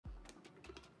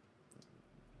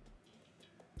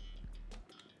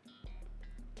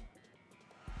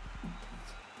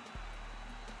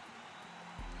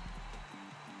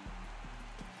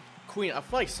Queen, I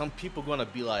feel like some people gonna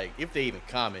be like, if they even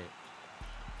comment,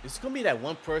 it's gonna be that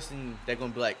one person that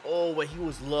gonna be like, oh, well, he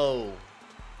was low.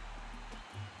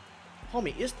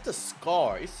 Homie, it's the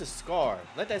Scar. It's the Scar.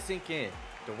 Let that sink in.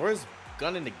 The worst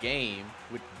gun in the game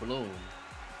with Bloom.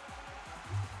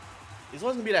 It's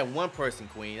always gonna be that one person,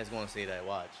 Queen, that's gonna say that.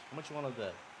 Watch. How much you want of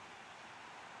that?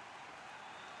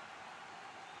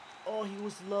 Oh, he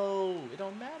was low. It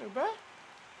don't matter, bruh.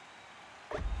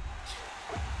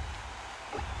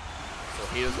 So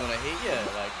haters gonna hate? Yeah,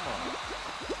 like, come on.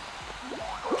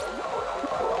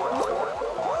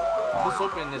 Just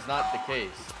hoping it's not the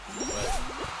case. But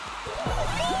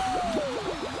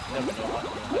you never know how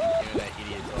that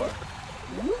idiots are.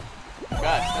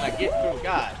 God, can I get through?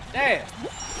 God damn.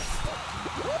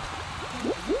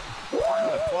 I'm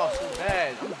gonna cross so bad.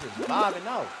 I'm just bobbing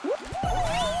out.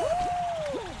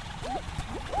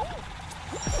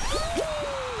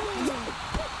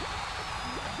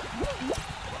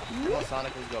 Come on,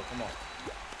 Sonic, let's go. Come on.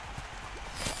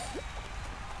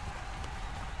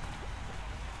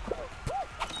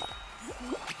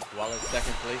 While in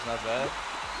second place, not bad.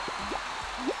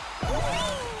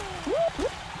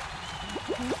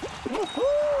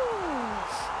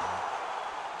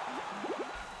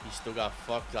 He still got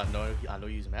fucked. I know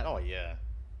he's mad. Oh yeah.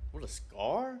 What a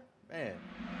Scar? Man,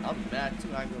 I'll be mad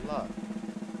too, I ain't gonna lie.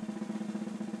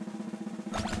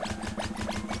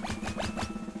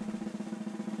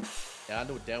 And I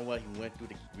know damn well he went through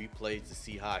the replays to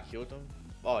see how I killed him.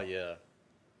 Oh yeah.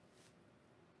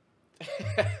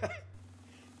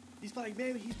 He's probably like,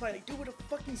 man, he's probably like, dude, with a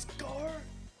fucking Scar?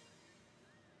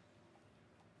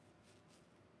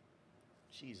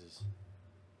 Jesus.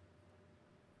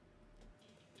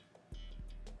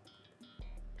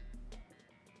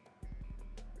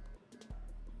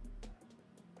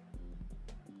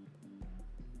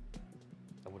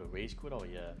 I would have rage quit? Oh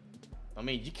yeah. I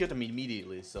mean, you killed him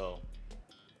immediately, so.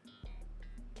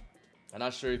 I'm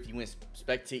not sure if he went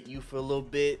spectate you for a little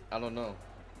bit. I don't know.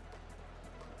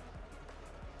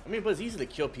 I mean, but it's easy to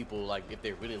kill people, like, if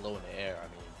they're really low in the air, I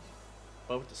mean.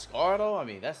 But with the Scar, though, I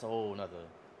mean, that's a whole nother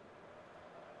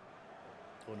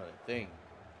thing.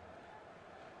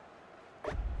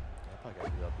 Yeah, I probably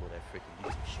gotta re-upload that freaking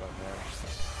YouTube short, man.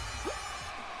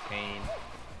 Pain.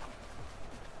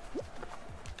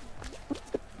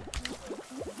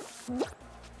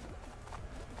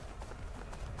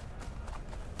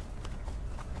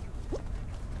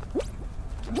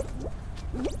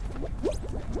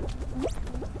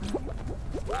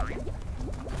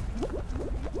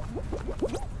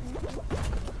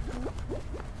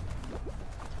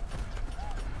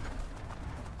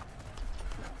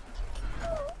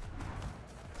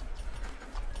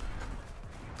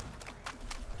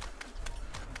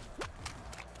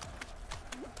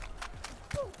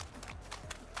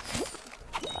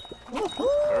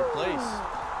 Third place.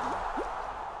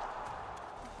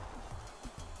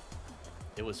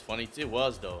 It was funny too. It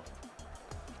was though.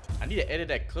 I need to edit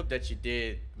that clip that you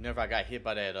did whenever I got hit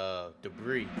by that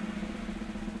debris.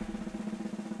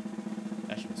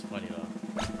 That shit was funny though.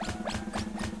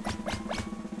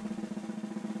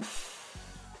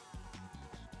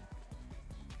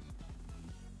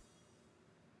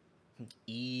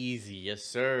 Easy, yes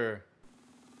sir.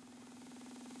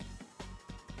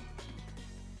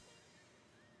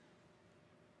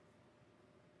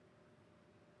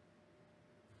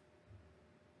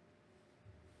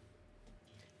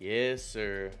 Yes,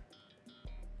 sir.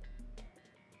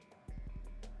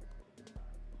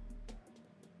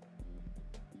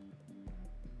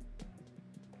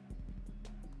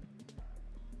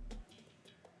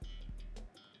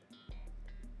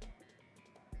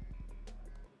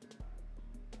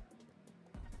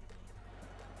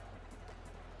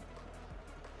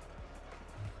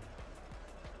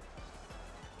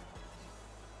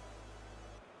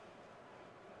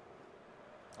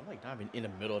 I'm like not even in the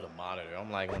middle of the monitor. I'm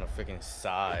like on the freaking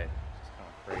side. It's kind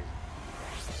of crazy.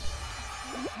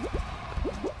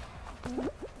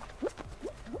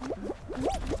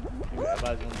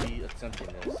 Everybody's gonna be attempting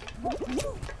this.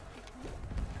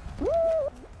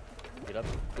 Get up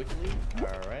quickly.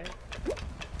 All right.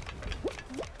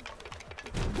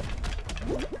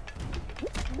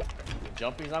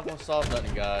 Jumping's not gonna solve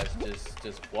nothing, guys.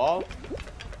 Just walk.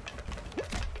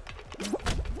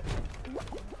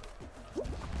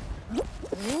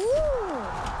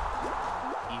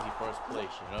 Easy first place,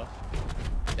 you know?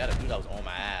 That a dude that was on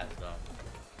my ass, though.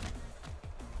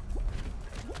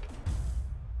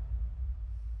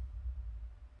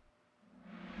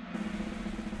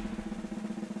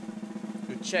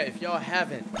 Good chat, if y'all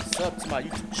haven't subbed to my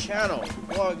YouTube channel,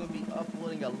 we're gonna be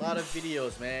uploading a lot of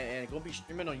videos, man, and gonna be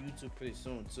streaming on YouTube pretty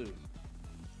soon, too.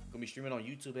 Gonna be streaming on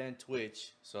YouTube and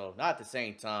Twitch. So not at the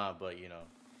same time, but you know,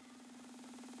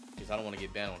 because I don't want to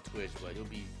get banned on Twitch. But it'll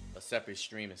be a separate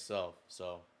stream itself.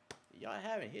 So y'all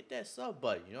haven't hit that sub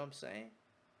button. You know what I'm saying?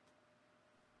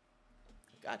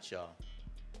 I got y'all.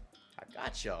 I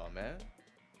got y'all, man.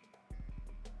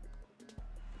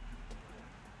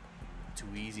 Too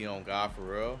easy on God for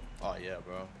real. Oh yeah,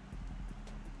 bro.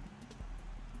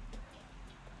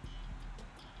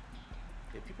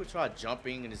 If people try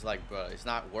jumping and it's like, bro, it's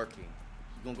not working.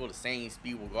 You're gonna go the same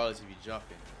speed regardless if you're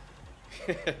jumping.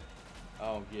 I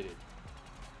don't get it.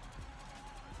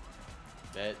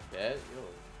 Bet, yo.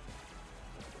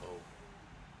 Oh.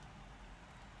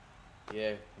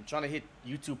 Yeah, I'm trying to hit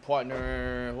YouTube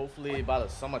partner hopefully by the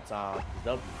summertime. 'Cause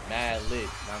that'll be mad lit,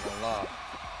 not gonna lie.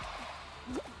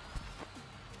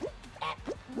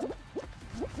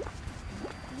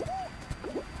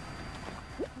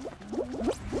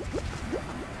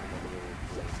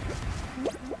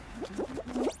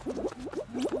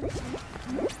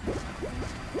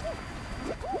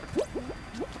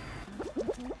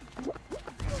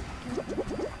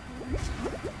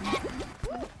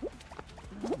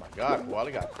 God,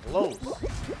 Koala got close. I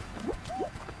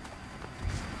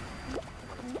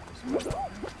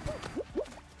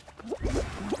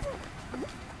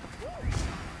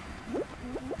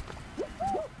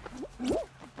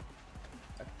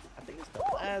think it's the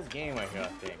last game right here, I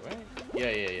think, right? Yeah,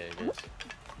 it is.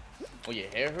 Oh, your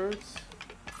hair hurts?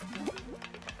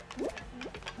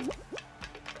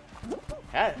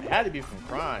 Had to be from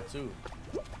crying, too.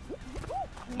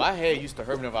 My head used to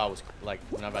hurt whenever I was like,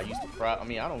 whenever I used to cry. I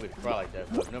mean, I don't really cry like that,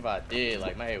 but whenever I did,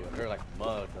 like my head would hurt like a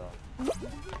mug, though.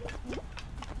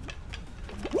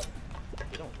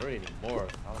 It don't hurt anymore.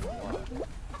 I don't know why.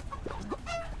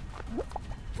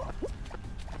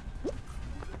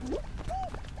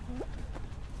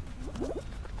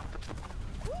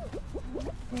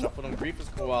 Watch out for them griefers,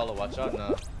 Koala. Watch out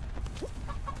now.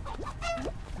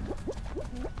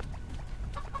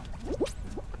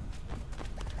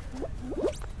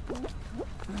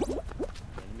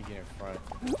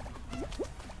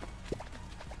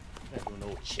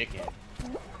 Chicken.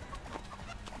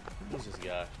 Who's this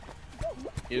guy?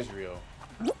 Israel.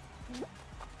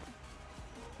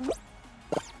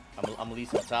 I'm gonna leave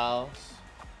some towels.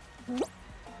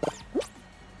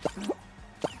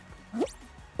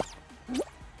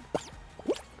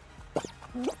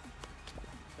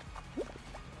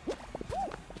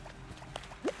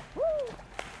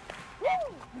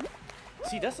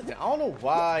 See, that's the thing. I don't know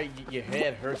why your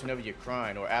head hurts whenever you're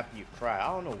crying or after you cry. I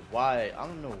don't know why. I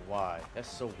don't know why.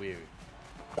 That's so weird.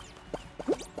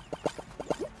 I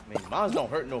mean, mine don't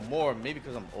hurt no more. Maybe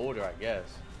because I'm older, I guess.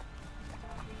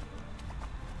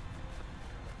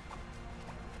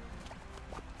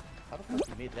 How the fuck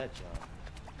you made that jump?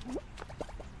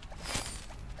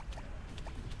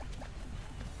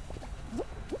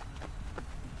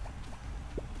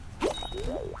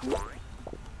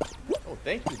 Oh,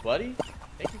 thank you, buddy.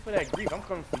 Thank you for that grief. I'm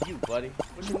coming for you, buddy.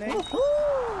 What's your name?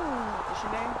 What's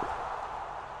your name?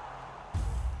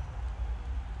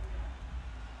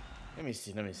 Let me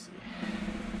see.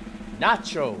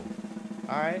 Nacho.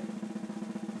 Alright.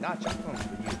 Nacho, I'm coming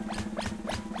for you.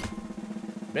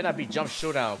 Better not be Jump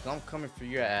Showdown, because I'm coming for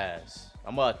your ass.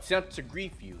 I'm going to attempt to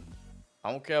grief you. I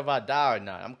don't care if I die or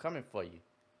not. I'm coming for you.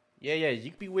 Yeah,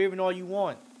 you can be waving all you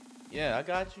want. Yeah, I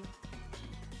got you.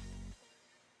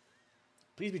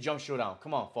 Please be Jump Showdown.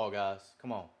 Come on, Fall Guys.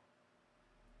 Come on.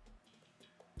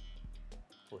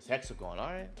 Oh, it's Hexagon.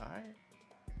 Alright.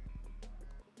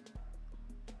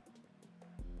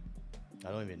 I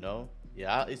don't even know.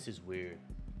 Yeah, it's just weird.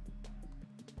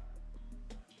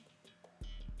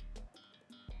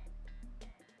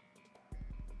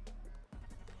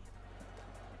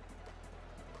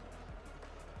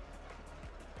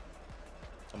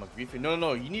 I'm a grief.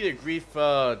 No. You need to grief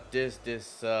this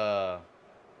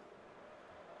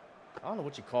I don't know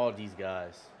what you call these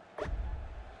guys.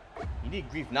 You need to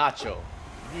grief Nacho.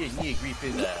 You need to grief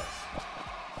his ass.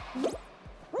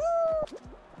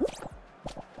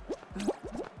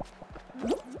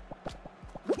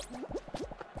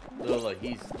 Look,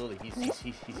 he's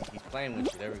playing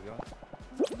with you. There we go.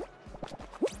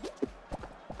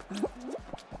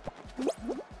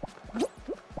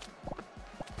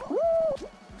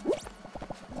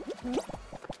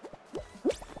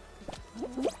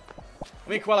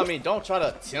 I mean, don't try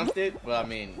to attempt it, but I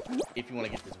mean, if you want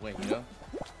to get this win, you know?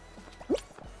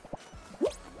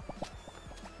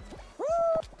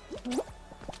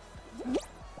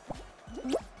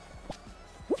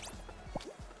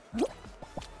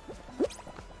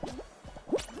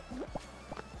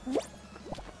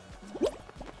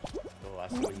 Oh, I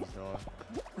see what he's doing.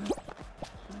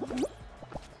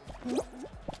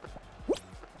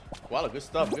 Koala, good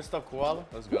stuff. Good stuff, Koala.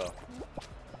 Let's go.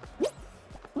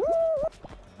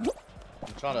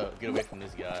 I'm trying to get away from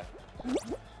this guy.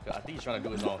 I think he's trying to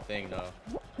do his own thing, though.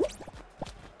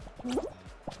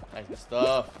 Nice, good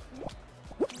stuff.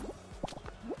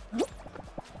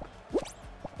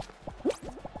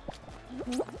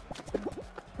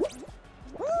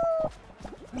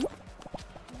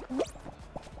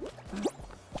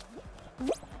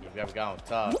 Yeah, we got a guy on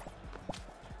top.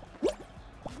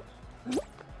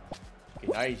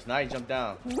 Okay, now he jumped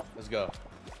down. Let's go.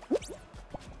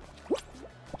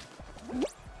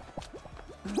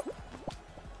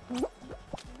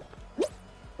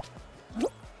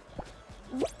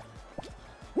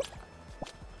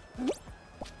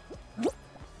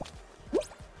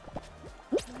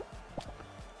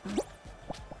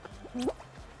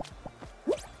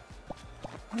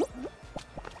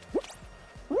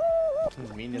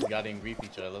 Me and this guy didn't grief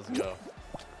each other. Let's go.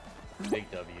 Big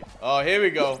W. Oh, here we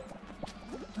go.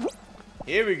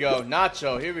 Here we go.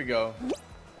 Nacho. Here we go.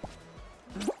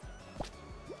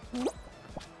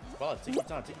 Koala, take your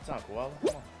time. Take your time, Koala.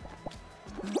 Come on.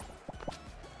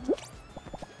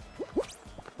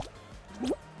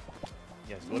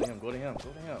 Yes, go to him. Go to him. Go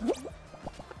to him.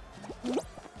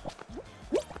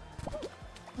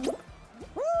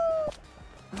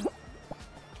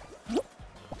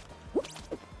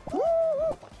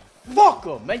 Fuck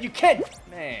him, man. You can't.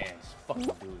 Man, this fucking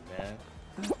dude, man.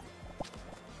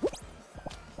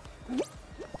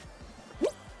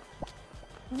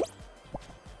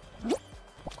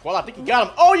 Koala, I think you got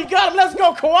him. Oh, you got him. Let's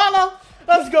go, Koala.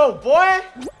 Let's go, boy.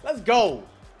 Let's go.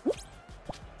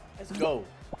 Let's go.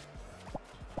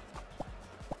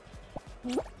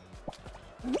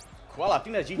 Koala, I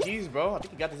think that's GG's, bro. I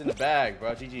think you got this in the bag,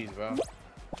 bro. GG's, bro.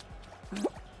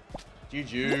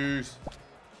 GG's.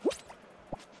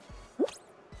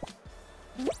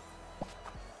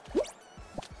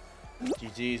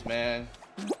 GG's, man.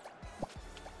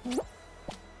 You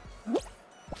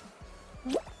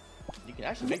can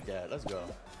actually make that. Let's go.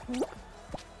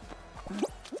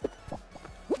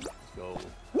 Let's go.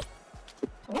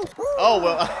 Oh,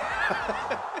 well.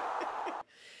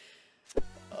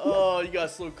 Oh, you got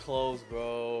so close,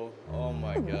 bro. Oh,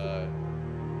 my God.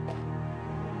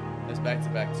 That's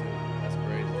back-to-back, too. That's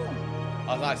crazy.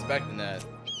 I was not expecting that.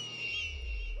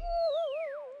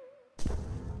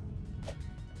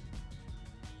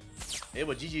 It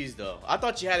was GG's though. I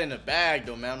thought you had it in the bag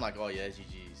though, man. I'm like, oh yeah, it's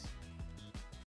GG.